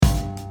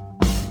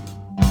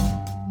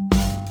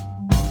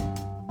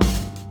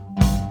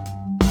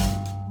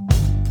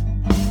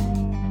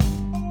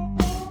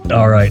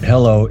All right.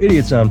 Hello,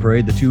 Idiots on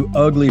Parade, the Too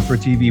Ugly for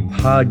TV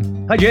pod.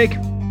 Hi, Jake.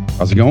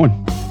 How's it going?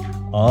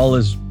 All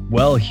is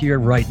well here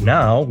right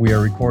now. We are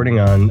recording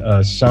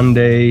on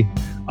Sunday,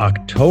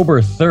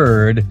 October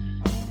 3rd,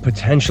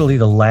 potentially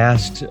the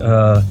last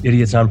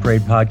Idiots on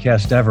Parade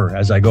podcast ever,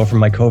 as I go for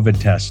my COVID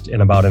test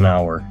in about an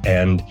hour.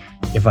 And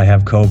if I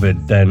have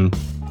COVID, then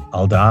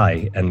I'll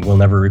die and we'll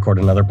never record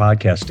another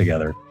podcast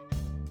together.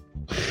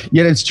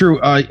 Yeah, it's true.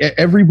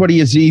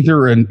 Everybody is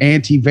either an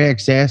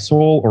anti-vax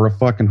asshole or a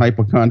fucking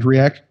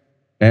hypochondriac,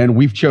 and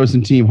we've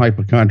chosen team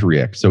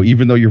hypochondriac. So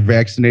even though you're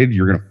vaccinated,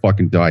 you're gonna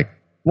fucking die.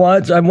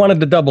 Well, I wanted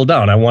to double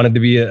down. I wanted to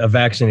be a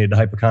vaccinated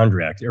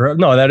hypochondriac.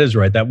 No, that is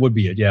right. That would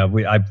be it. Yeah,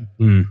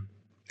 it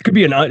could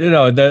be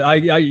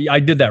I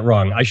did that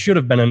wrong. I should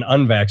have been an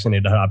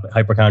unvaccinated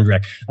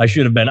hypochondriac. I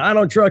should have been. I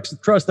don't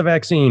trust the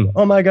vaccine.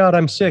 Oh my God,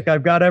 I'm sick.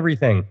 I've got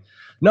everything.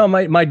 No,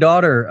 my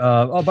daughter.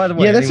 By the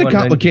way, yeah, that's a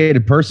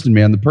complicated person,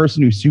 man. The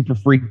person who's super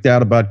freaked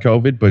out about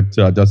COVID but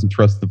doesn't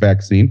trust the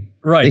vaccine.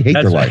 Right, they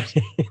hate their lives.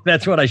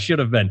 That's what I should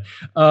have been.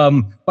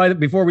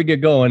 Before we get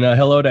going,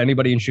 hello to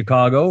anybody in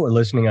Chicago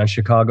listening on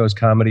Chicago's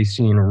Comedy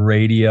Scene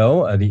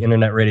Radio, the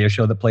internet radio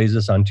show that plays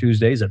us on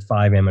Tuesdays at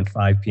 5 a.m. and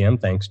 5 p.m.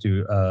 Thanks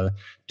to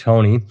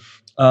Tony.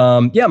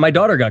 My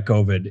daughter got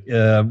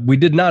COVID. We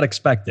did not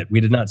expect it. We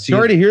did not see.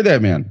 Sorry to hear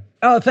that, man.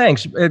 Oh,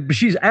 thanks.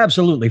 She's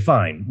absolutely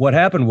fine. What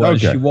happened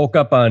was She woke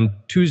up on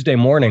Tuesday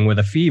morning with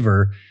a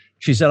fever.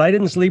 She said, I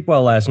didn't sleep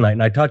well last night.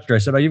 And I touched her. I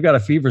said, oh, you've got a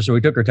fever. So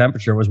we took her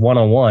temperature. It was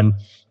 101.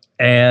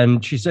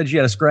 And she said she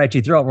had a scratchy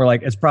throat. And we're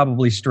like, it's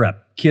probably strep.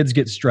 Kids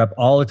get strep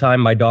all the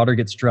time. My daughter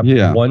gets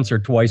strep once or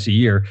twice a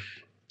year.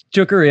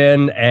 Took her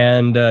in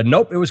and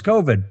nope, it was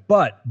COVID.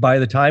 But by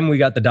the time we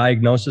got the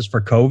diagnosis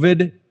for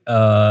COVID,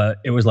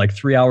 it was like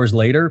 3 hours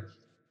later.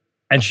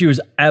 And she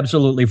was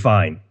absolutely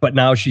fine. But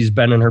now she's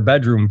been in her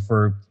bedroom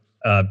for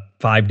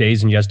 5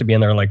 days and she has to be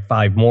in there like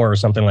 5 more or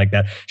something like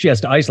that. She has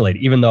to isolate,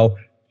 even though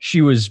she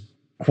was,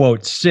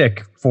 quote,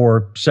 sick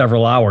for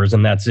several hours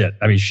and that's it.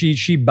 I mean,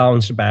 she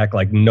bounced back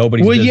like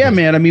nobody's business. Yeah,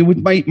 man. I mean, with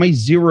my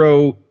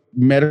zero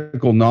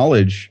medical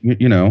knowledge,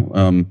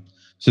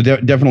 so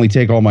definitely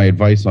take all my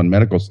advice on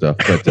medical stuff.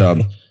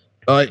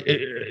 But,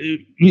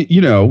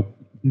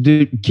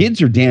 the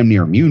kids are damn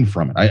near immune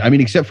from it. I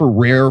mean, except for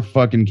rare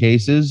fucking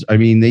cases. I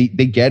mean, they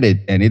get it,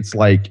 and it's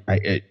like,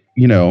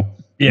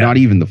 not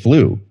even the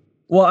flu.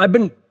 Well,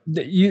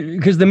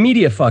 because the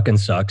media fucking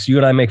sucks. You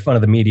and I make fun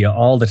of the media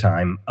all the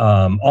time.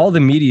 All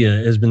the media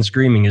has been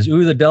screaming is,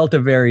 ooh, the Delta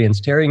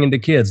variant's tearing into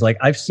kids. Like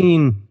I've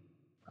seen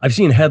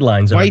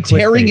headlines. By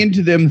tearing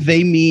into them,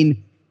 they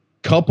mean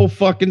couple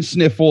fucking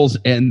sniffles,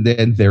 and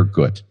then they're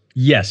good.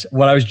 Yes.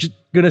 What I was just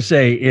going to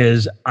say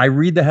is I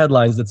read the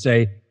headlines that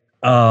say,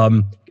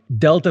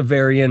 Delta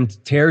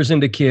variant tears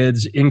into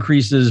kids,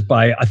 increases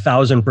by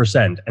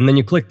 1,000%. And then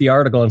you click the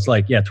article and it's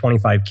like,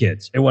 25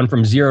 kids. It went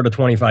from 0 to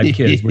 25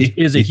 kids, which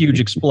is a huge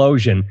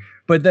explosion.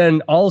 But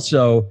then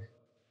also,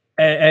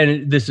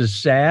 and this is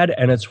sad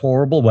and it's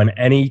horrible when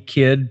any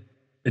kid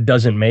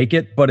doesn't make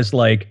it, but it's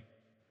like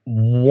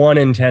 1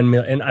 in 10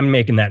 million, and I'm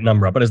making that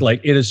number up, but it's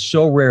like, it is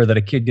so rare that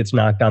a kid gets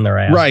knocked on their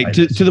ass. Right.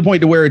 To the point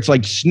to where it's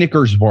like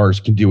Snickers bars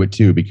can do it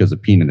too because of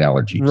peanut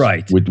allergies.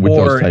 Right. With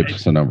those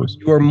types of numbers.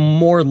 You are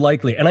more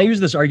likely, and I use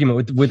this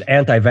argument with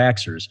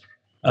anti-vaxxers,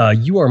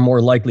 you are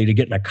more likely to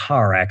get in a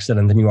car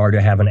accident than you are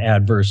to have an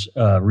adverse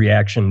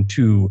reaction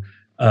to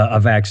a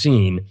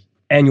vaccine.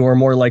 And you are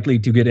more likely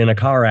to get in a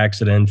car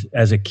accident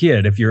as a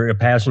kid. If you're a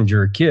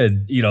passenger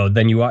kid,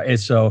 than you are.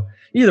 So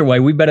either way,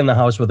 we've been in the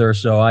house with her,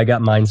 so I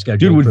got mine scheduled.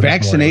 Dude, with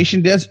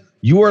vaccination deaths,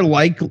 you are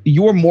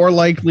more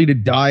likely to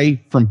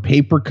die from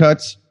paper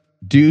cuts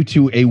due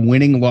to a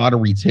winning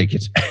lottery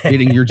ticket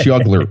hitting your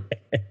jugular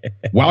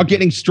while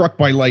getting struck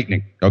by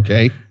lightning,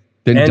 okay?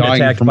 Than and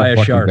dying from a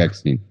fucking shark.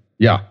 vaccine.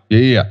 Yeah.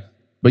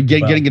 But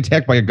getting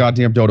attacked by a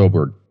goddamn dodo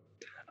bird.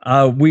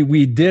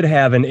 We did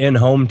have an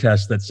in-home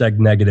test that said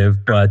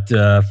negative, but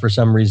for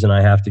some reason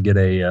I have to get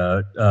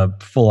a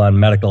full-on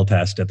medical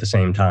test at the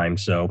same time.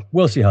 So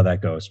we'll see how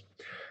that goes.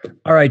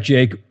 All right,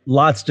 Jake,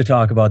 lots to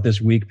talk about this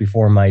week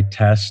before my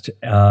test.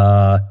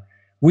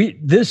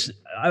 This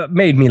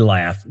made me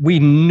laugh. We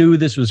knew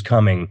this was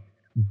coming,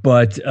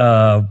 but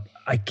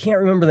I can't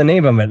remember the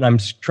name of it. And I'm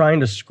trying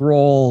to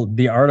scroll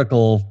the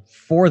article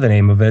for the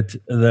name of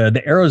it.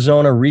 The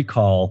Arizona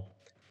recall,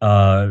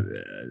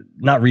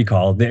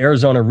 the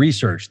Arizona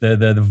research,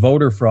 the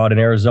voter fraud in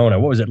Arizona.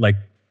 What was it, like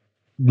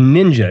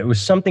Ninja? It was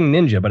something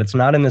Ninja, but it's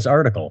not in this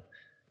article.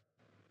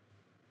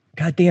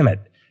 God damn it.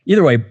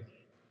 Either way,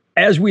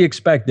 as we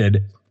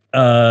expected,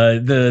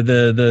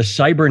 the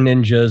cyber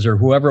ninjas or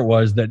whoever it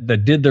was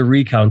that did the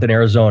recount in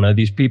Arizona,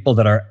 these people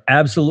that are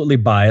absolutely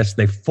biased,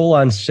 they full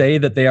on say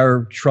that they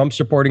are Trump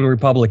supporting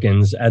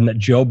Republicans and that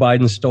Joe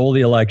Biden stole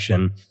the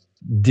election,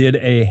 did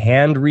a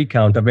hand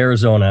recount of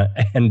Arizona.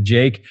 And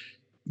Jake,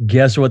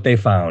 guess what they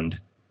found?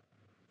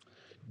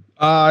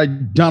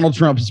 Donald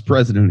Trump is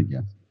president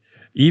again.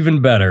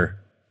 Even better.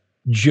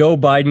 Joe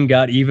Biden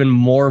got even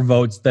more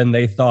votes than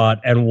they thought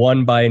and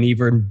won by an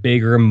even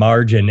bigger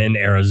margin in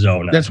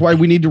Arizona. That's why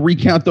we need to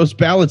recount those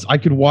ballots. I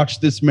could watch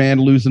this man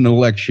lose an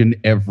election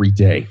every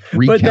day.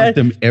 Recount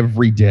them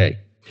every day.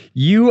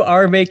 You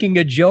are making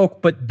a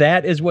joke, but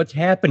that is what's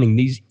happening.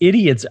 These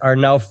idiots are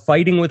now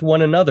fighting with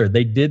one another.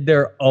 They did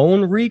their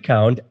own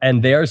recount,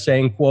 and they are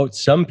saying, quote,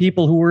 some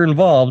people who were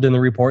involved in the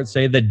report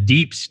say the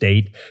deep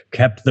state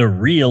kept the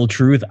real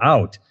truth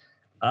out.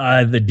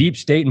 The deep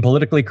state and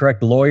politically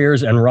correct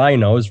lawyers and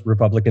rhinos,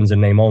 Republicans in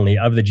name only,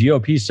 of the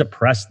GOP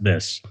suppressed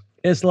this.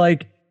 It's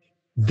like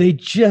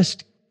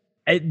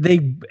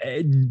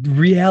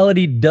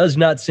reality does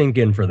not sink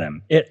in for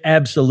them. It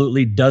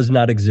absolutely does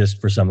not exist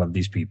for some of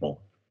these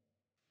people.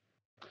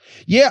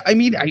 Yeah, I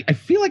mean, I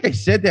feel like I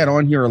said that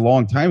on here a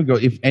long time ago.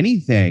 If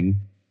anything,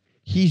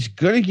 he's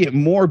going to get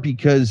more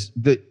because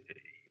the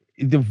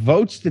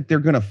votes that they're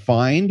going to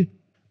find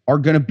are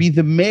going to be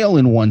the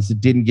mail-in ones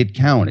that didn't get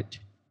counted,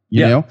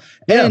 you know?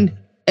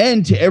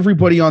 And to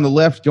everybody on the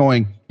left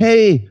going,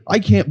 hey, I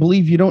can't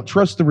believe you don't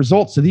trust the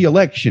results of the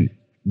election.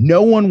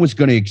 No one was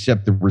going to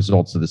accept the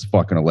results of this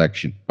fucking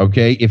election,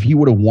 okay? If he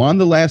would have won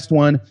the last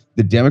one,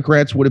 the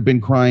Democrats would have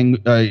been crying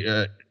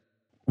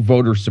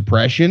voter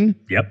suppression.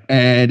 Yep.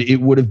 And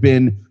it would have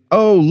been,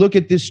 oh, look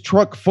at this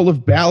truck full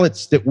of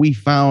ballots that we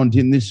found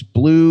in this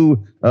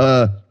blue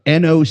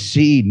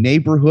NOC,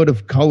 neighborhood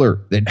of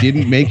color, that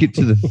didn't make it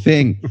to the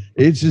thing.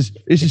 It's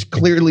just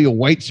clearly a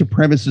white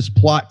supremacist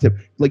plot to,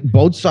 like,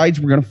 both sides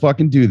were going to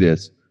fucking do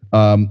this.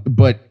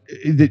 But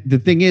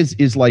the thing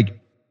is like,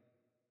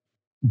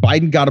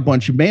 Biden got a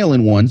bunch of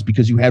mail-in ones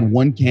because you had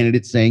one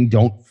candidate saying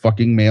don't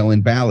fucking mail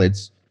in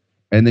ballots,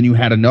 and then you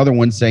had another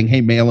one saying,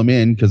 hey, mail them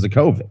in because of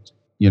COVID.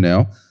 You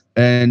know,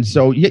 and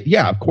so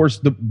yeah, of course,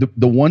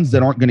 the ones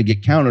that aren't going to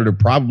get counted are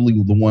probably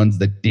the ones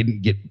that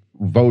didn't get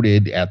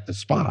voted at the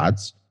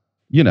spots.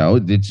 You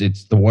know,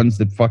 it's the ones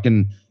that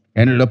fucking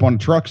ended up on a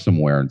truck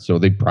somewhere, and so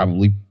they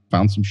probably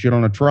found some shit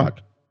on a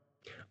truck.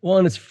 Well,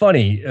 and it's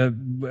funny.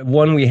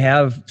 One, we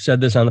have said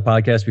this on the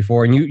podcast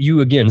before, and you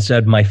again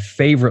said my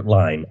favorite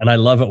line, and I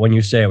love it when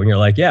you say it. When you're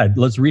like, "Yeah,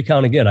 let's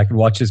recount again. I could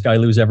watch this guy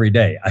lose every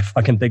day." I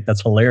fucking think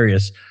that's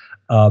hilarious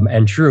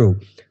and true.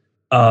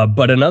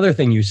 But another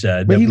thing you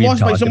said, but he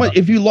lost by so much.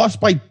 If you lost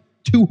by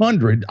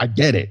 200, I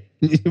get it.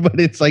 But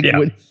it's like,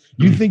 when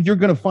you think you're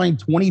going to find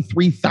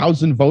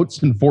 23,000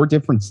 votes in 4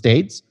 different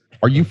states?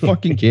 Are you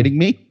fucking kidding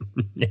me?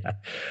 Yeah.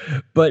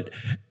 But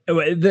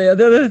the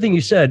other thing you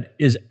said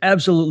is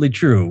absolutely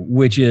true,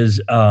 which is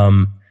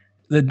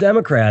the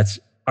Democrats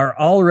are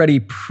already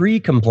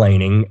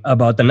pre-complaining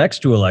about the next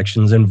 2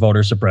 elections and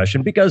voter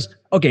suppression because,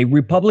 okay,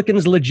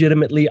 Republicans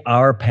legitimately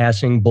are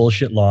passing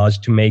bullshit laws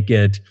to make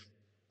it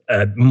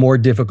more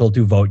difficult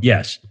to vote.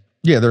 Yes.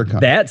 Yeah, they're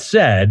coming. That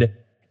said,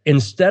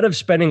 instead of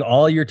spending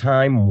all your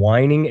time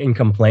whining and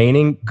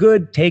complaining,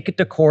 good, take it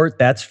to court.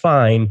 That's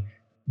fine.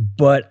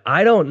 But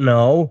I don't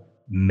know,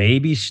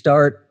 maybe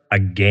start a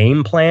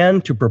game plan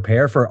to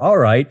prepare for, all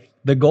right,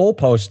 the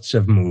goalposts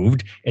have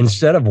moved.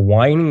 Instead of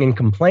whining and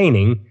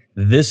complaining,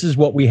 this is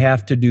what we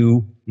have to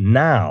do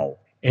now.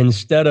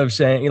 Instead of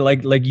saying,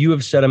 like you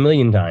have said a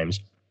million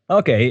times,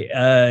 okay,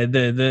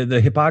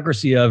 the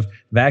hypocrisy of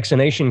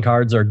vaccination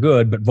cards are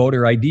good, but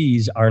voter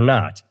IDs are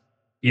not.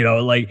 You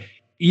know, like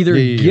either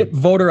get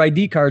voter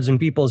ID cards in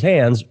people's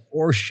hands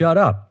or shut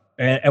up.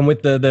 And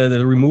with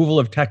the removal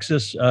of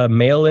Texas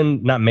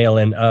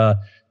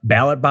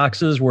ballot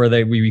boxes where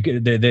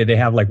they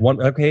have like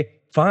one, okay,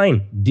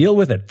 fine, deal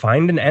with it.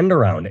 Find an end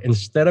around.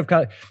 Instead of,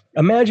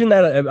 imagine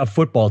that a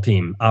football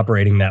team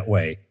operating that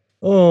way.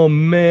 Oh,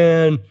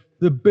 man.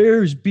 The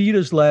Bears beat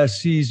us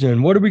last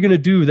season. What are we going to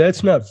do?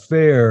 That's not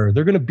fair.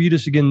 They're going to beat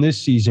us again this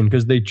season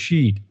because they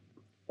cheat.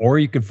 Or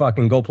you could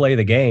fucking go play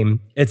the game.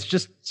 It's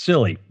just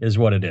silly is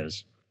what it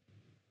is.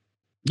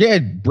 Yeah,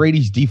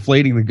 Brady's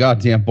deflating the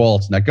goddamn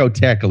balls. Now go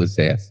tackle his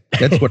ass.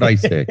 That's what I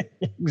say.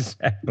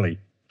 Exactly.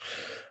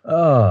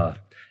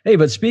 Hey,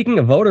 but speaking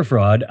of voter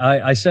fraud,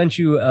 I sent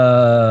you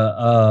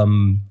a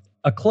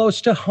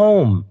close to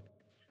home.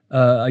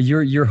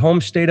 Your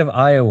home state of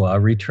Iowa,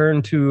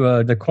 return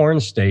to the Corn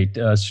State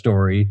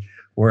story,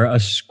 where a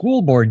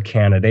school board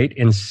candidate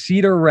in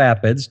Cedar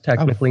Rapids,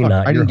 technically not your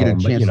home, I didn't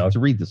get a chance to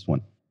read this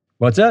one.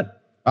 What's that?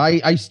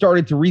 I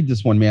started to read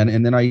this one, man,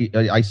 and then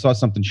I saw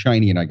something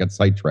shiny and I got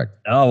sidetracked.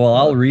 Oh, well,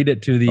 I'll read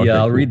it to the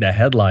I'll read the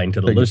headline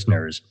to the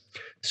listeners.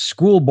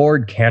 School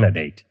board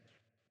candidate.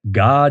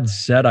 God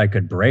said I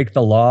could break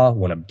the law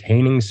when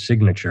obtaining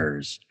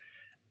signatures.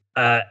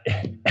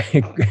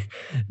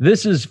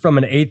 This is from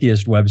an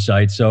atheist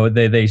website, so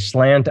they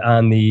slant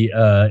on the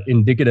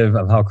indicative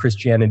of how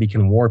Christianity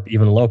can warp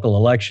even local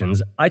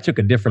elections. I took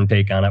a different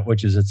take on it,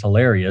 which is it's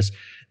hilarious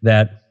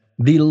that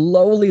the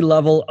lowly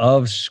level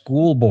of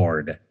school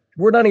board,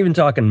 we're not even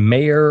talking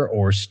mayor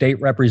or state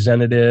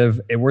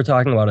representative, we're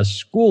talking about a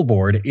school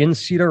board in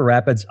Cedar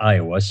Rapids,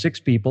 Iowa. 6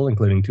 people,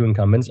 including 2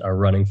 incumbents, are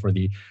running for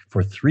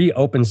 3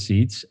 open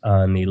seats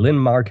on the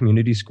Linn-Mar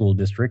Community School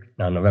District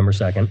on November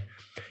 2nd.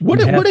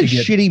 What a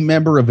shitty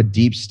member of a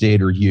deep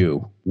state are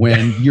you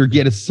when you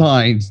get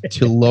assigned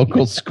to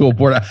local school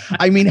board?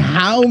 I mean,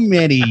 how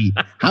many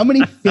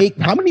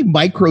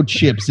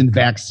microchips and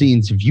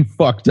vaccines have you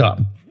fucked up?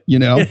 You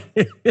know,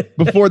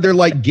 before they're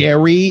like,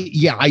 Gary,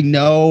 yeah, I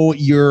know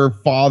your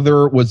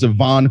father was a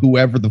Von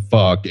whoever the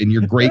fuck, and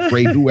your great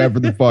whoever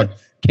the fuck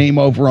came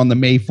over on the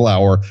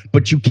Mayflower,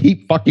 but you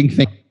keep fucking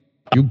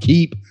you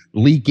keep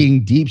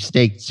leaking deep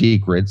state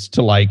secrets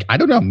to, like, I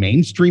don't know,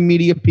 mainstream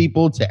media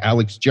people, to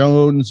Alex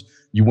Jones.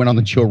 You went on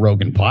the Joe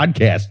Rogan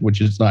podcast,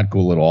 which is not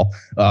cool at all.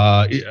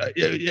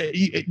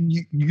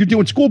 You're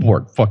doing school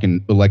board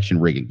fucking election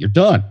rigging. You're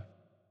done.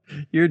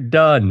 You're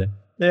done.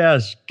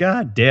 Yes.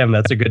 God damn,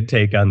 that's a good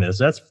take on this.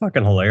 That's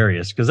fucking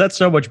hilarious, because that's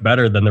so much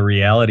better than the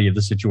reality of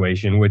the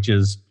situation, which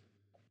is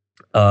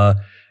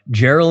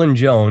Geraldine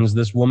Jones,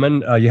 this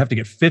woman, you have to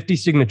get 50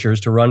 signatures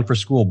to run for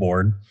school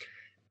board.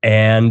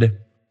 And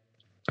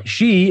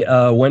she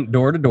went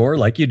door to door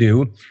like you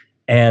do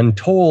and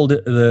told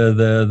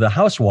the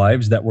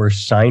housewives that were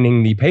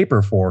signing the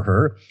paper for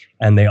her.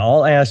 And they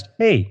all asked,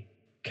 hey,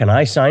 can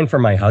I sign for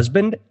my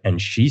husband? And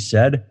she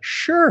said,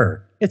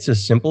 sure. It's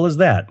as simple as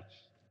that.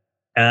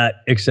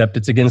 Except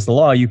it's against the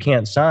law. You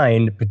can't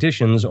sign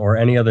petitions or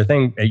any other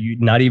thing,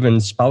 not even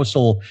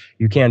spousal.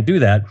 You can't do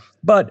that.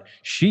 But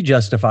she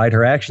justified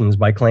her actions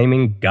by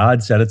claiming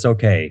God said it's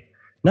okay.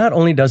 Not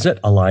only does it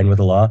align with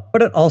the law,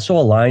 but it also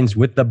aligns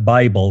with the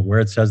Bible, where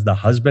it says the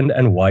husband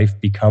and wife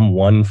become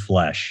one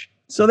flesh.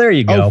 So there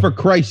you go. Oh, for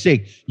Christ's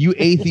sake, you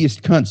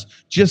atheist cunts,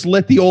 just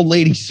let the old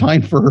lady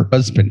sign for her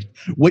husband.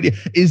 What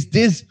is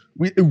this?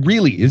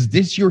 Really, is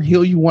this your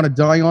hill you want to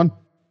die on?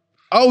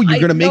 Oh, you're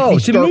going to make me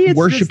start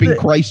worshiping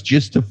Christ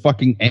just to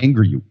fucking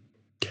anger you.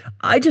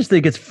 I just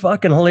think it's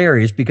fucking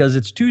hilarious, because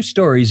it's two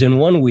stories in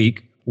 1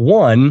 week.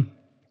 One,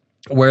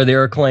 where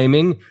they're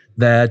claiming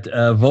that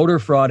voter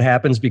fraud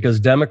happens because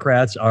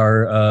Democrats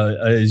are,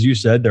 as you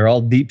said, they're all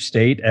deep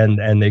state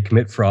and they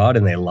commit fraud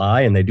and they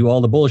lie and they do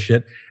all the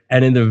bullshit.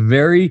 And in the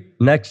very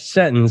next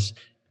sentence,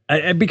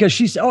 because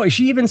she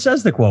even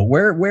says the quote,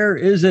 where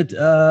is it?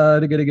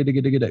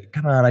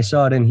 Come on, I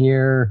saw it in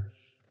here.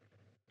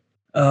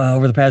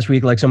 Over the past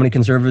week, like so many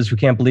conservatives who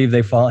can't believe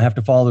they have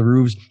to follow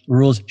the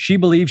rules. She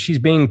believes she's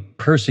being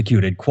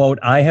persecuted. Quote,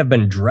 I have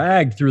been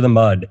dragged through the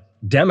mud.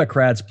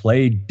 Democrats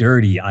play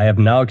dirty. I have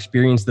now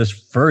experienced this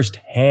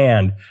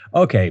firsthand.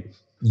 Okay,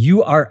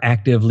 you are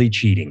actively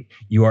cheating.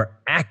 You are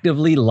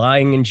actively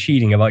lying and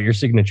cheating about your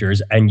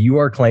signatures, and you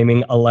are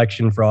claiming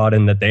election fraud,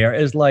 and that they are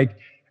is like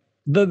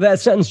that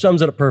sentence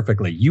sums it up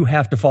perfectly. You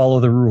have to follow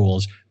the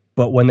rules,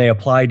 but when they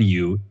apply to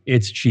you,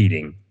 it's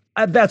cheating.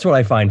 That's what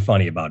I find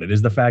funny about it,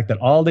 is the fact that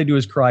all they do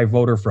is cry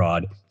voter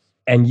fraud.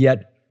 And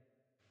yet,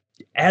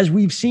 as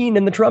we've seen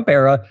in the Trump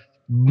era,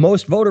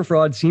 most voter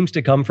fraud seems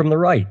to come from the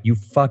right. You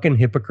fucking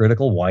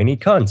hypocritical, whiny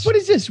cunts. What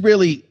is this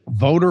really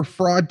voter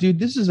fraud, dude?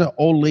 This is an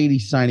old lady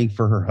signing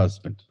for her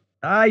husband.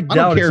 I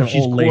doubt it's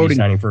an old lady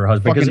signing for her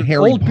husband, because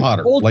Harry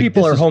Potter. Old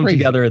people are home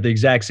together at the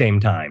exact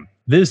same time.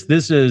 This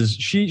is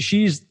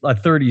she's a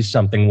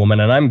 30-something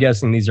woman, and I'm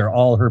guessing these are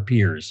all her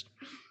peers.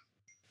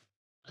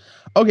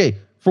 Okay.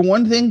 For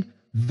one thing,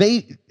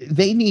 they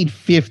need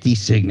 50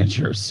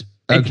 signatures.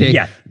 Okay.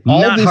 Yeah.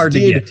 All not this hard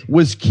did to get.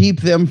 was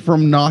keep them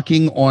from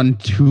knocking on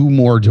 2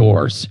 more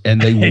doors,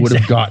 and they would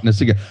have gotten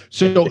us again.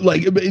 So,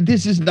 like,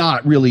 this is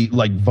not really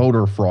like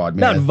voter fraud,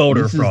 man. Not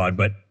voter fraud,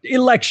 but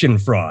election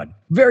fraud.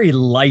 Very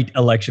light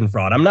election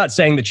fraud. I'm not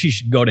saying that she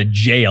should go to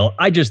jail.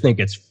 I just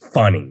think it's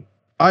funny.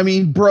 I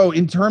mean, bro,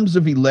 in terms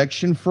of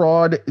election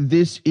fraud,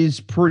 this is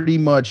pretty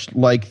much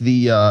like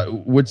the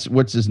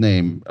what's his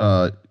name?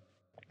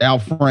 Al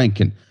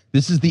Franken.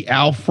 This is the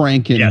Al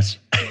Franken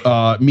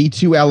Me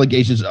Too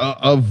allegations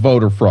of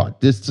voter fraud.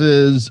 This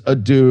is a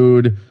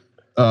dude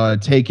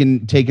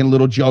taking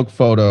little joke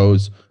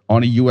photos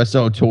on a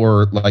USO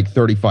tour like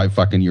 35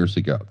 fucking years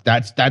ago.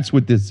 That's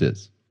what this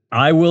is.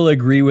 I will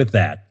agree with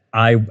that.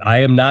 I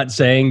am not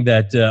saying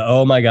that,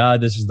 oh my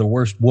God, this is the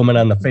worst woman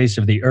on the face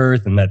of the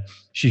earth and that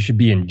she should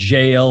be in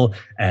jail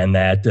and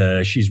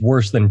that she's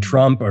worse than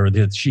Trump or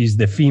that she's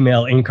the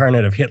female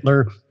incarnate of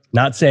Hitler.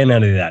 Not saying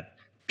any of that.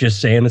 Just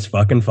saying it's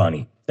fucking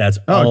funny. That's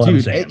all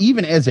I'm saying.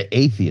 Even as an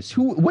atheist,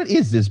 what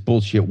is this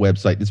bullshit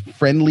website? This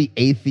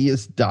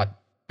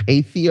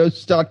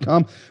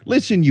friendlyatheist.pathos.com.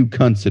 Listen, you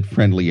cunts at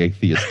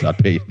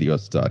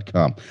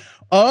friendlyatheist.pathos.com.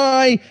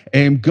 I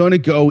am gonna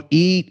go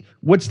eat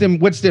what's them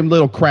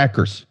little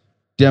crackers?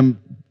 Them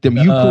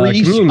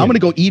Eucharist. I'm gonna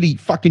go eat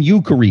fucking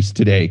Eucharist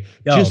today.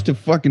 Just to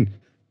fucking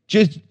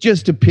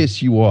just to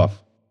piss you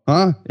off.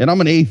 Huh? And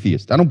I'm an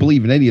atheist. I don't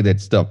believe in any of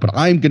that stuff, but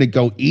I'm gonna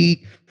go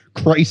eat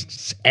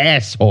Christ's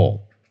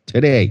asshole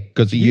today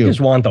because of you. You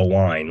just want the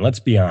wine. Let's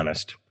be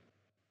honest.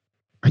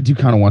 I do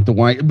kind of want the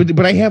wine,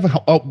 but I have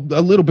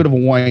a little bit of a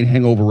wine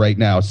hangover right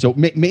now. So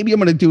maybe I'm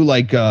going to do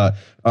like I'm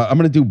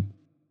going to do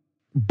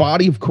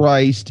Body of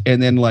Christ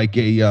and then like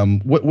a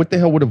what the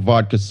hell would a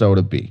vodka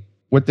soda be?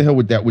 What the hell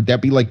would that? Would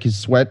that be like his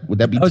sweat? Would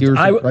that be tears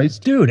of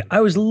Christ? Dude,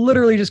 I was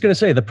literally just going to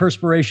say the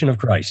perspiration of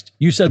Christ.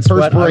 You said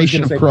sweat.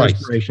 Perspiration of Christ.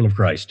 Perspiration of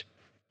Christ.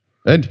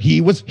 And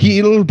he was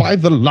healed by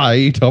the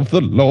light of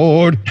the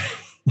Lord.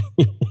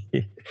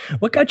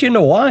 What got you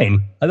into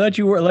wine? I thought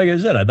you were, like I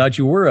said, I thought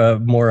you were a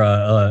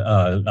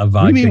vodka. What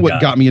do you mean? What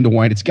guy. got me into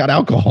wine? It's got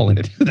alcohol in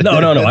it. No.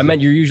 I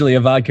meant you're usually a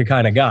vodka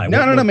kind of guy.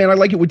 No, man. I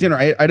like it with dinner.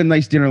 I had a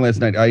nice dinner last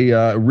night.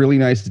 A really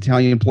nice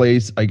Italian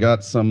place. I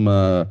got some.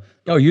 Oh,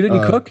 you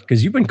didn't cook?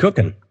 Because you've been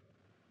cooking.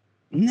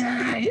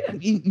 Nah,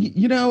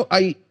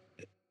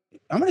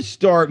 I'm going to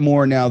start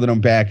more now that I'm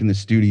back in the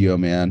studio,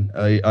 man.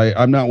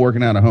 I'm not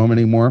working out at home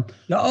anymore.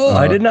 Oh,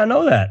 I did not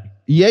know that.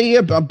 Yeah.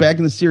 I'm back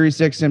in the Sirius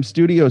XM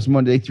studios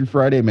Monday through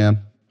Friday, man.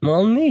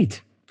 Well,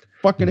 neat.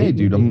 Fucking A,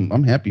 dude.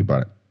 I'm happy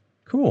about it.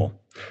 Cool.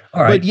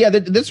 All right. But yeah,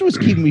 this was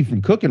keeping me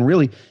from cooking,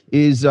 really,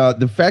 is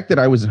the fact that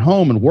I was at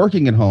home and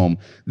working at home.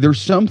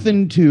 There's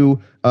something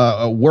to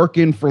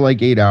working for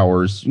like 8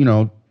 hours,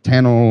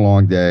 10 on a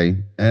long day,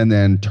 and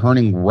then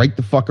turning right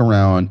the fuck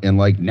around and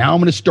like, now I'm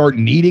going to start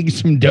kneading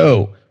some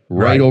dough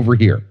right over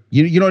here.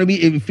 You know what I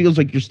mean? It feels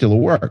like you're still at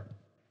work.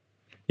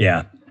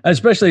 Yeah.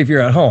 Especially if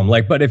you're at home.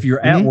 But if you're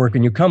at work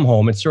and you come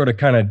home, it's sort of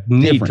kind of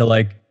neat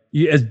to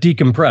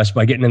decompress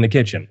by getting in the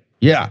kitchen.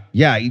 Yeah,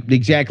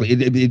 exactly.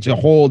 It's a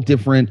whole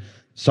different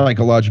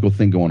psychological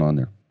thing going on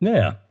there.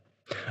 Yeah.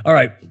 All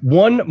right.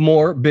 One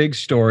more big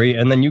story,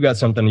 and then you got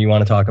something you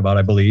want to talk about,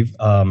 I believe.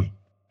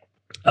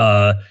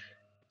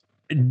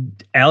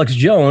 Alex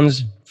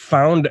Jones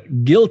found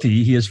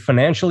guilty. He is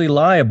financially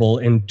liable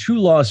in 2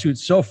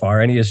 lawsuits so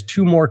far, and he has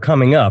 2 more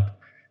coming up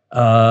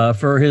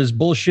for his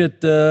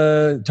bullshit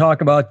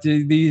talk about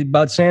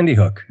about Sandy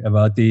Hook,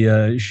 about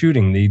the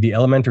shooting, the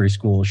elementary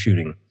school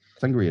shooting.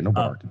 Sangria, no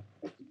bark.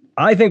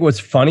 I think what's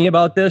funny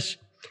about this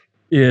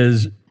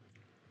is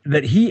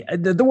that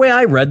the way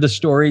I read the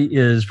story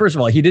is, first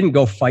of all, he didn't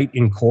go fight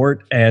in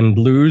court and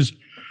lose.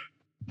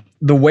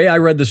 The way I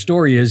read the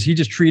story is he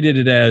just treated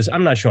it as,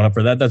 I'm not showing up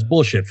for that. That's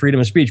bullshit, freedom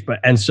of speech.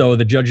 And so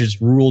the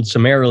judges ruled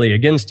summarily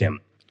against him.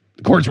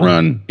 The court's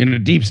run in a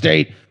deep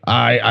state.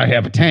 I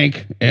have a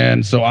tank,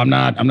 and so I'm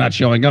not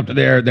showing up to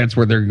there. That's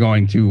where they're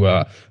going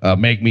to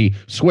make me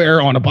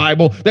swear on a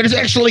Bible that is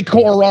actually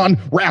Quran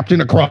wrapped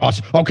in a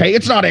cross. Okay,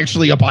 it's not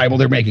actually a Bible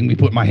they're making me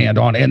put my hand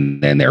on,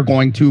 and then they're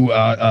going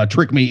to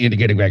trick me into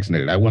getting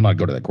vaccinated. I will not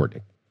go to that court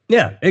date.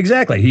 Yeah,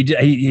 exactly.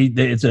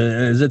 It's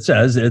as it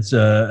says, it's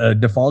a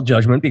default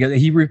judgment because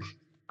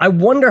I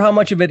wonder how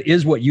much of it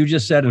is what you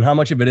just said and how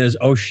much of it is,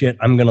 oh shit,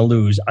 I'm going to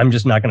lose. I'm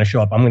just not going to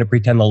show up. I'm going to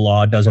pretend the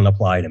law doesn't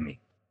apply to me.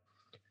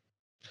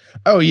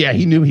 Oh yeah,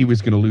 he knew he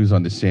was going to lose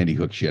on the Sandy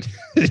Hook shit.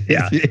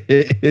 Yeah,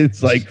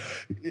 it's like,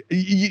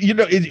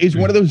 it's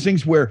one of those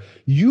things where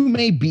you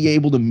may be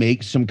able to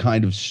make some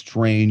kind of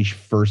strange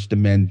First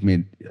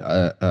Amendment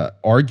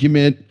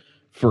argument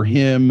for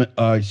him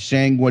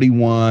saying what he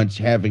wants,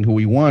 having who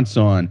he wants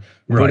on,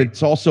 but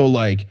it's also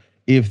like,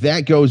 if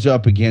that goes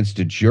up against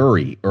a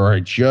jury or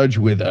a judge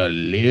with a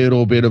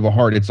little bit of a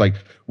heart, it's like,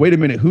 wait a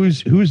minute,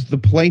 who's the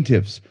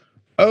plaintiffs?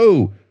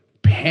 Oh,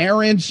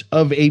 parents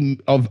of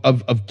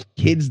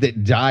kids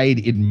that died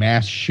in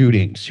mass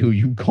shootings who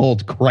you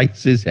called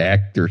crisis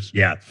actors.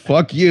 Yeah.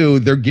 Fuck you.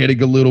 They're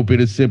getting a little bit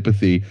of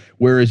sympathy.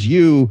 Whereas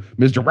you,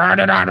 Mr.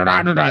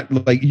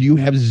 Like, you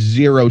have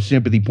 0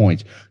 sympathy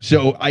points.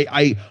 So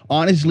I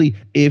honestly,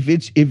 if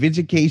it's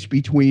a case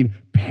between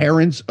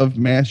parents of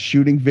mass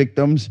shooting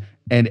victims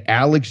and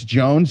Alex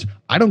Jones,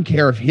 I don't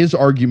care if his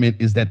argument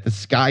is that the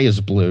sky is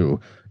blue.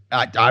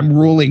 I'm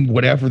ruling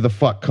whatever the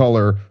fuck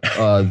color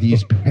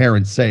these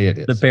parents say it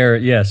is. The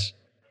parent, yes.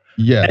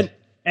 Yeah.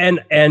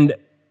 And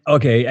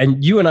okay,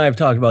 and you and I have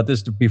talked about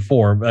this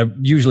before,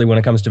 usually when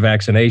it comes to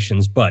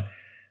vaccinations, but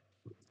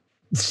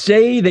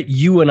say that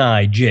you and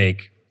I,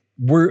 Jake,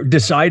 were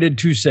decided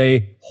to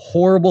say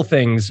horrible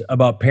things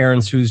about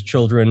parents whose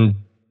children,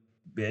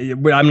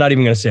 I'm not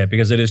even going to say it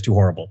because it is too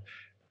horrible.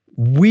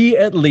 We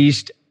at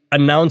least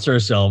announce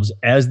ourselves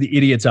as the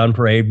idiots on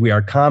parade. We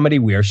are comedy.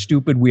 We are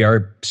stupid. We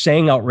are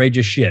saying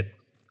outrageous shit.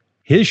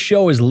 His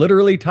show is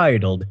literally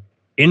titled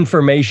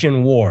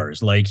Information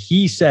Wars. Like,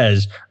 he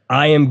says,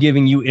 I am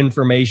giving you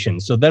information.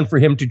 So then for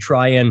him to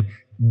try and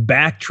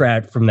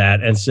backtrack from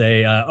that and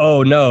say,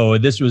 oh no,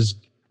 this was,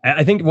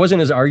 I think it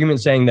wasn't his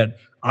argument saying that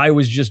I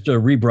was just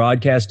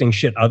rebroadcasting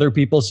shit other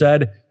people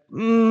said.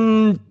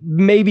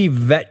 Maybe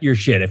vet your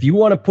shit. If you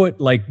want to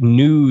put like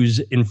news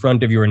in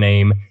front of your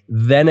name,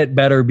 then it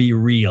better be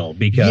real.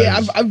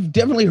 Because I've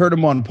definitely heard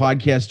him on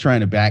podcasts trying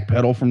to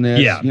backpedal from this.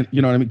 Yeah,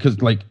 you know what I mean?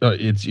 Because like I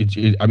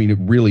mean, it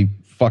really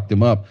fucked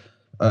him up.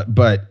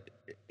 But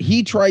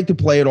he tried to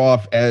play it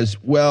off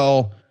as,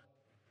 well,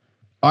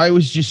 I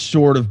was just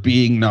sort of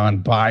being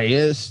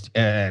non-biased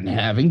and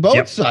having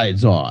both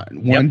sides on.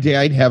 One day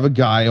I'd have a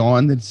guy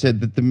on that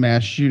said that the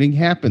mass shooting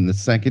happened. The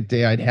second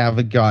day I'd have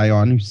a guy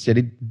on who said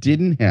it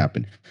didn't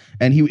happen.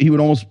 And he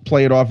would almost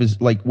play it off as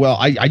like, well,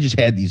 I just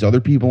had these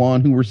other people on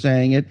who were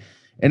saying it.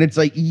 And it's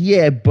like,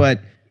 yeah, but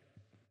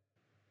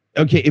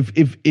okay,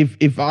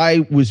 if I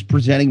was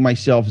presenting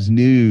myself as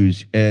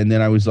news and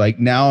then I was like,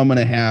 now I'm going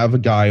to have a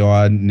guy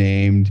on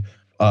named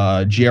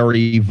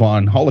Jerry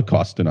von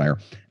Holocaust denier.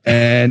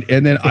 And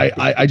then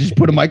I just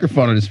put a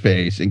microphone on his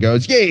face and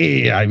goes,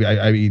 yeah.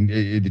 I mean,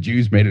 the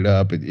Jews made it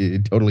up.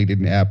 It totally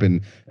didn't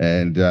happen.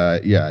 And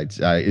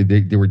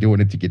they were doing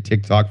it to get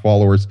TikTok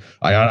followers.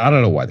 I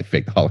don't know why they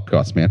faked the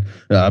Holocaust, man.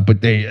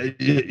 But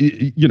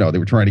they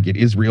were trying to get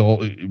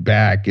Israel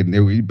back, and they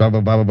were blah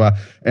blah blah blah blah.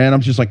 And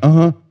I'm just like,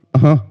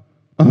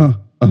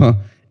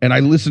 And I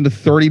listened to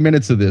 30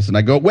 minutes of this, and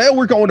I go, well,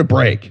 we're going to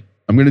break.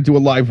 I'm going to do a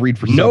live read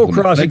for no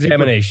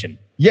cross-examination.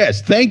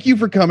 Yes, thank you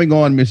for coming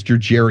on, Mr.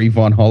 Jerry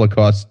von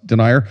Holocaust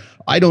denier.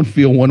 I don't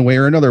feel one way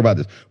or another about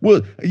this.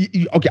 Well,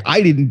 okay,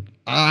 I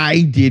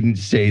didn't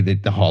say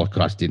that the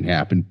Holocaust didn't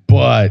happen,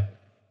 but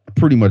I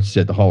pretty much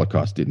said the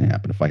Holocaust didn't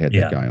happen if I had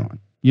that guy on.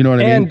 You know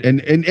what I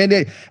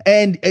mean?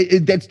 And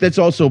that's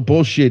also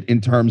bullshit in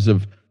terms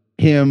of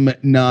him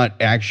not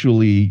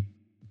actually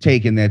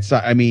taking that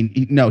side. I mean,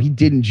 he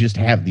didn't just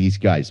have these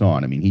guys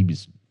on. I mean, he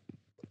was.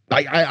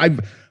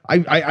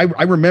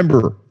 I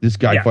remember this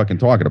guy fucking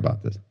talking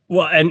about this.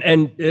 Well, and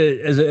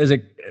as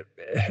a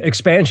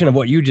expansion of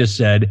what you just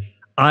said,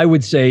 I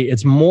would say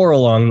it's more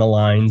along the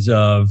lines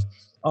of,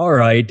 all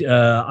right,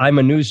 I'm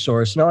a news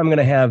source. Now I'm going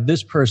to have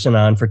this person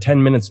on for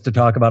 10 minutes to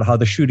talk about how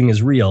the shooting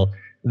is real.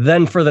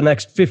 Then for the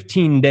next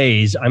 15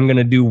 days, I'm going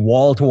to do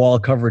wall-to-wall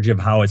coverage of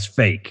how it's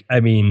fake. I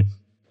mean,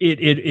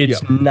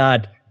 it's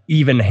not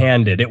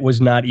even-handed. It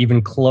was not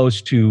even close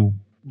to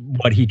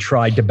what he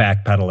tried to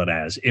backpedal it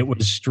as. It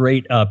was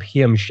straight up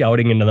him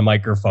shouting into the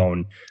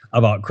microphone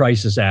about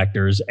crisis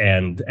actors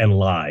and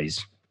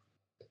lies.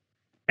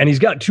 And he's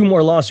got 2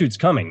 more lawsuits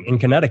coming in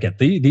Connecticut.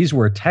 These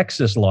were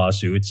Texas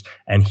lawsuits,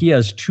 and he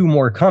has 2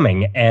 more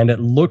coming. And it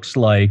looks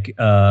like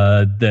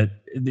that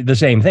the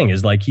same thing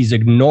is like he's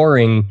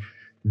ignoring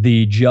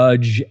the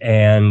judge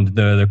and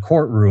the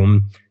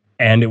courtroom.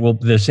 And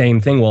the same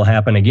thing will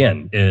happen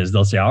again, is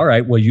they'll say, all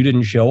right, well, you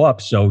didn't show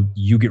up, so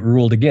you get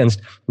ruled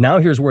against. Now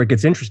here's where it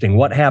gets interesting.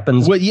 What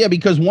happens? Well, yeah,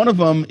 because one of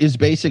them is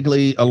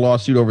basically a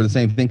lawsuit over the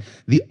same thing.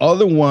 The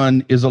other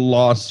one is a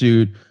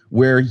lawsuit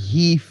where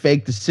he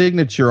faked the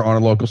signature on a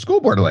local school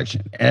board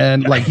election.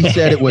 And like he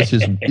said, it was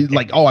his,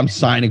 like, oh, I'm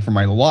signing for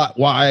my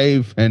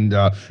wife. And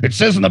it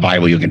says in the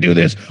Bible, you can do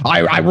this.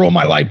 I rule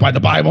my life by the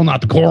Bible,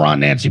 not the Quran,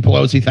 Nancy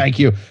Pelosi. Thank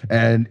you.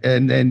 And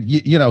then,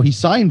 he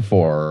signed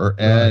for her.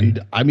 And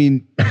right. I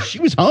mean, she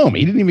was home.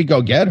 He didn't even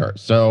go get her.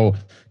 So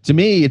to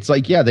me, it's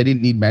like, yeah, they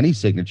didn't need many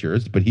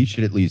signatures, but he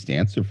should at least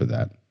answer for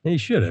that. He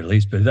should at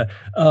least. But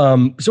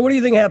so what do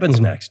you think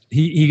happens next?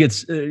 He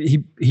gets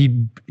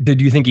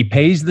did you think he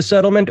pays the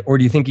settlement, or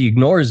do you think he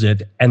ignores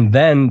it? And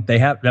then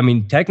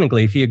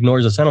technically, if he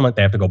ignores the settlement,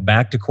 they have to go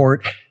back to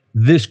court.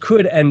 This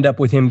could end up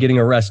with him getting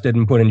arrested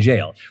and put in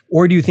jail.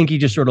 Or do you think he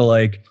just sort of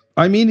like,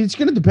 I mean, it's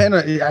going to depend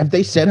on, have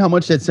they said how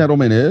much that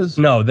settlement is?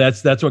 No,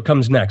 that's what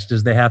comes next,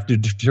 is they have to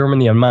determine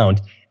the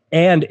amount.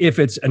 And if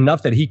it's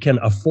enough that he can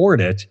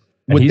afford it,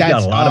 and he's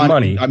got a lot of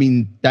money. I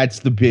mean, that's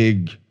the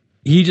big.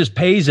 He just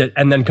pays it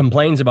and then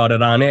complains about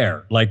it on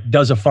air, like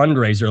does a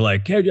fundraiser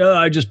like, hey,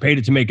 I just paid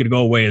it to make it go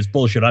away. It's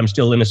bullshit. I'm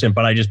still innocent,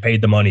 but I just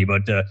paid the money.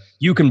 But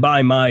you can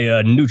buy my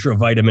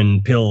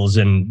Nutravitamin pills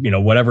and,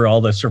 whatever,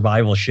 all the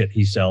survival shit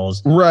he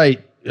sells.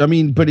 Right. I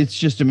mean, but it's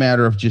just a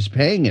matter of just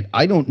paying it.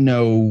 I don't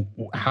know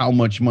how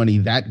much money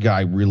that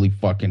guy really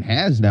fucking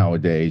has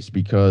nowadays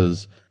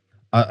because,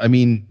 I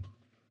mean,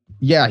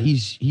 yeah,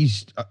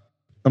 he's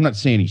I'm not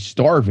saying he's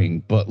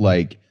starving, but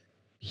like,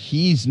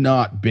 he's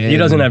not been. He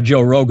doesn't have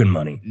Joe Rogan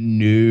money.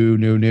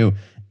 No.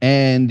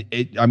 And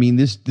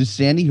this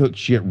Sandy Hook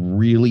shit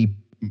really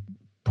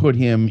put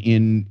him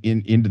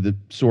into the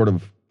sort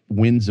of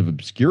winds of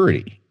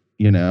obscurity.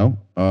 I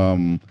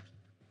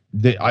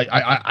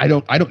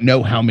don't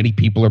know how many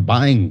people are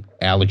buying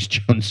Alex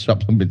Jones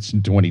supplements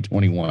in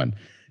 2021.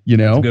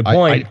 That's a good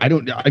point.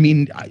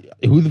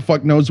 Who the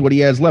fuck knows what he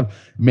has left?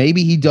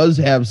 Maybe he does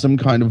have some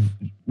kind of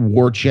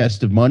war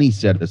chest of money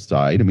set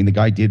aside. I mean, the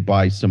guy did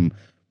buy some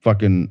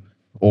fucking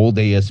old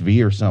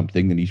ASV or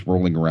something that he's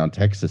rolling around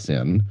Texas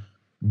in,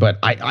 but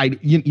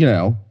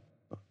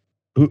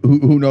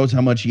who knows how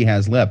much he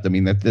has left? I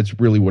mean, that's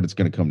really what it's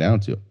going to come down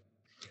to.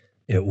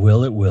 It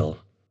will.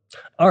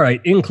 All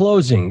right. In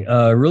closing,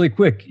 really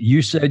quick,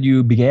 you said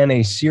you began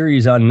a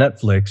series on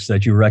Netflix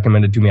that you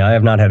recommended to me. I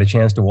have not had a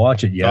chance to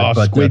watch it yet.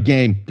 But Squid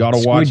Game,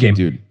 gotta watch it,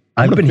 dude.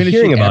 I've been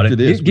hearing about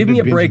it. Give me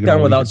a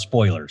breakdown without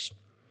spoilers.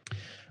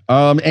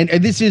 And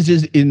this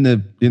is in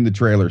the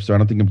trailer, so I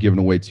don't think I'm giving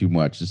away too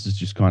much. This is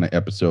just kind of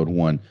episode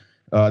 1.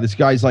 This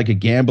guy's like a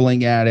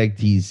gambling addict.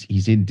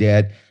 He's in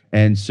debt,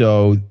 and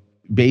so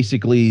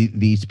basically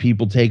these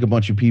people take a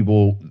bunch of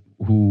people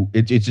who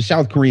it's a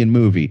South Korean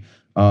movie,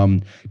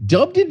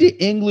 dubbed into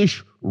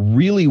English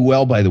really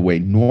well. By the way,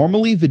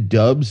 normally the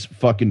dubs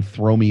fucking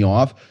throw me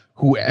off.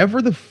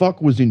 Whoever the fuck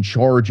was in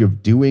charge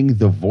of doing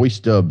the voice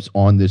dubs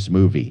on this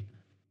movie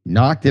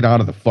knocked it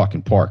out of the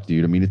fucking park,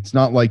 dude. I mean, it's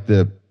not like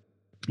the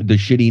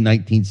shitty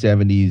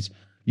 1970s,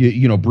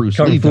 Bruce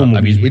Lee.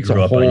 I mean, it's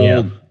a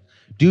whole,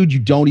 dude, you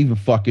don't even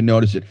fucking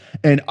notice it.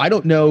 And I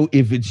don't know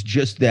if it's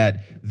just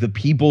that the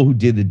people who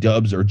did the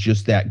dubs are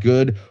just that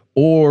good,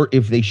 or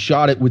if they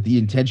shot it with the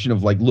intention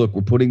of like, look,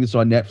 we're putting this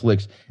on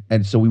Netflix,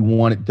 and so we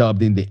want it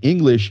dubbed into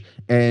English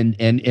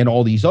and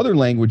all these other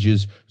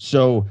languages.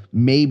 So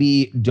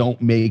maybe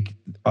don't make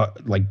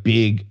like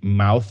big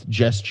mouth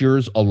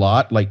gestures a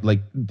lot. Like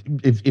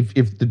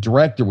if the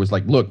director was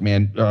like, look,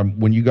 man,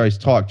 when you guys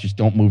talk, just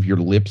don't move your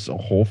lips a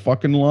whole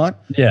fucking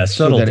lot. Yeah,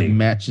 subtlety. So that it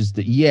matches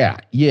the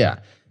yeah.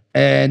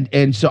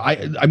 And so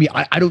I mean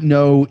I don't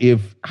know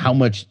if how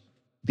much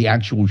the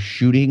actual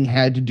shooting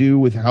had to do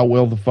with how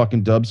well the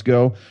fucking dubs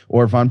go,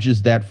 or if I'm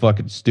just that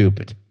fucking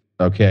stupid,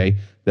 okay,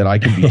 that I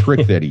can be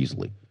tricked that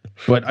easily.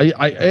 But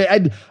I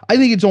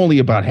think it's only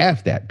about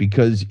half that,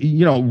 because,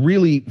 you know,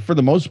 really, for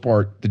the most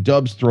part, the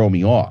dubs throw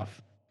me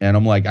off. And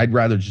I'm like, I'd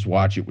rather just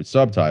watch it with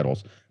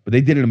subtitles. But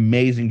they did an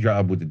amazing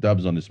job with the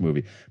dubs on this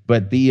movie.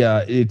 But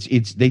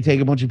it's they take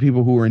a bunch of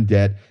people who are in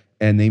debt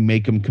and they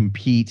make them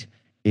compete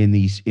in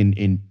these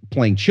in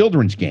playing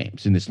children's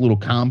games in this little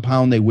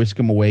compound they whisk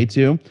them away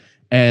to.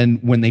 And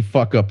when they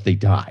fuck up, they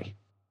die.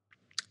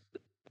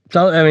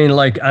 So, I mean,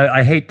 like,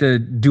 I hate to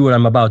do what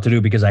I'm about to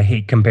do because I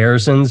hate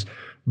comparisons,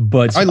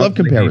 but I love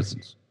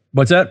comparisons.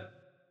 What's that?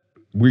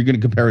 Were you going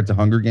to compare it to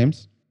Hunger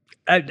Games?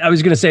 I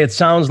was going to say it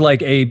sounds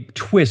like a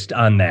twist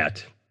on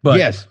that. But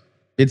yes,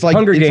 it's like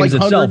Hunger Games like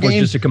itself Hunger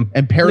Games was just a complete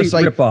and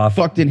Parasite ripoff.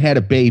 Fucked and had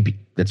a baby.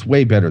 That's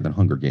way better than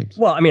Hunger Games.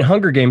 Well, I mean,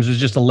 Hunger Games was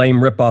just a lame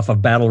ripoff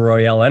of Battle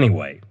Royale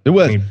anyway. It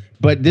was, I mean,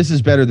 but this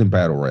is better than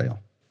Battle Royale.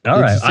 All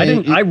right.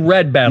 I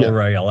read Battle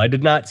Royale. I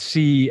did not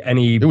see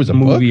any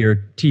movie or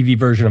TV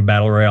version of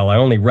Battle Royale. I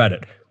only read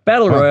it.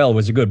 Battle Royale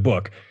was a good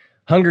book.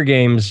 Hunger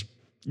Games,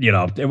 you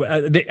know,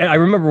 I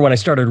remember when I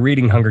started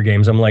reading Hunger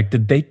Games, I'm like,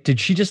 did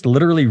she just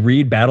literally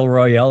read Battle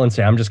Royale and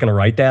say, I'm just going to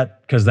write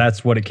that? Because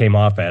that's what it came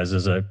off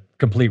as a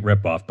complete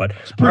ripoff. But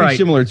it's pretty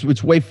similar.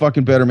 It's way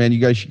fucking better, man. You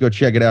guys should go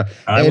check it out.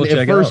 I will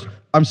check it out.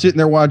 I'm sitting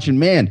there watching,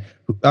 man,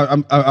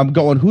 I'm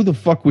going, who the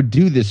fuck would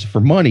do this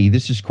for money?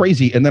 This is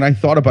crazy. And then I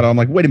thought about it. I'm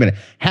like, wait a minute.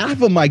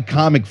 Half of my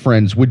comic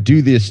friends would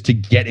do this to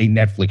get a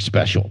Netflix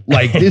special.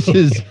 Like, this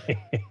is,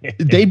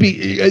 they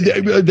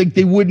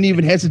wouldn't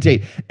even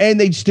hesitate. And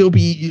they'd still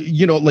be,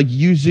 you know, like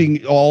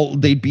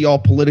they'd be all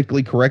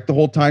politically correct the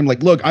whole time.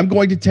 Like, look, I'm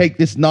going to take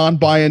this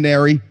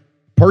non-binary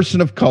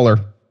person of color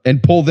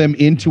and pull them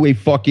into a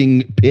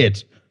fucking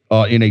pit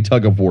in a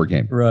tug of war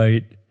game.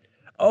 Right.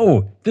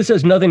 Oh, this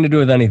has nothing to do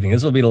with anything.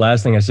 This will be the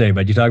last thing I say,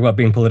 but you talk about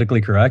being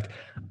politically correct.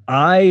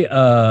 I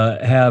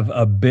have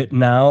a bit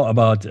now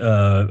about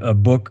a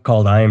book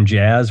called I Am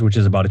Jazz, which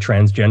is about a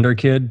transgender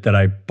kid that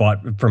I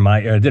bought for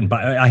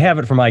I have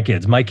it for my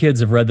kids. My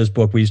kids have read this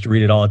book. We used to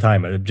read it all the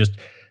time.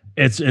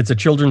 It's a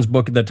children's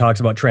book that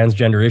talks about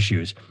transgender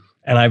issues.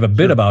 And I have a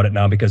bit about it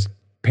now because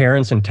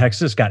parents in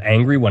Texas got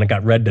angry when it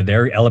got read to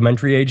their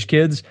elementary age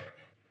kids.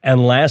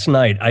 And last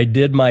night I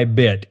did my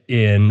bit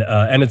in,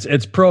 and it's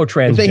pro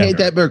transgender. If they hate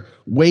that book,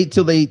 wait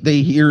till they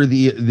hear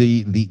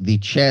the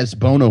Chaz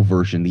Bono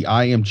version, the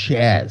I Am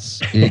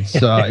Chaz.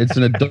 It's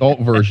an adult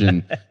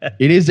version.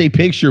 It is a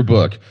picture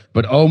book,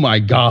 but oh my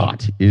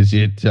God, is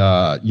it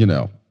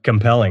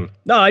compelling?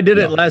 No, I did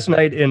it last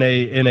night in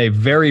a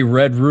very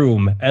red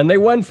room, and they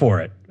went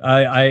for it.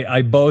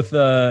 I both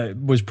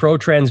was pro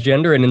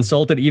transgender and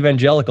insulted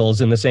evangelicals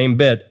in the same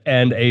bit,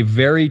 and a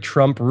very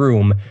Trump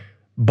room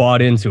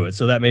bought into it.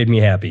 So that made me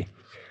happy.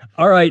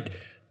 All right.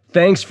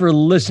 Thanks for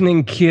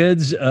listening,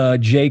 kids.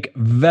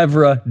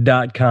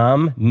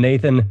 JakeVevra.com,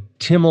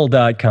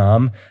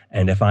 NathanTimmel.com.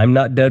 And if I'm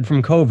not dead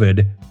from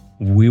COVID,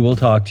 we will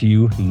talk to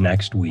you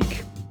next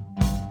week.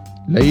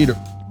 Later.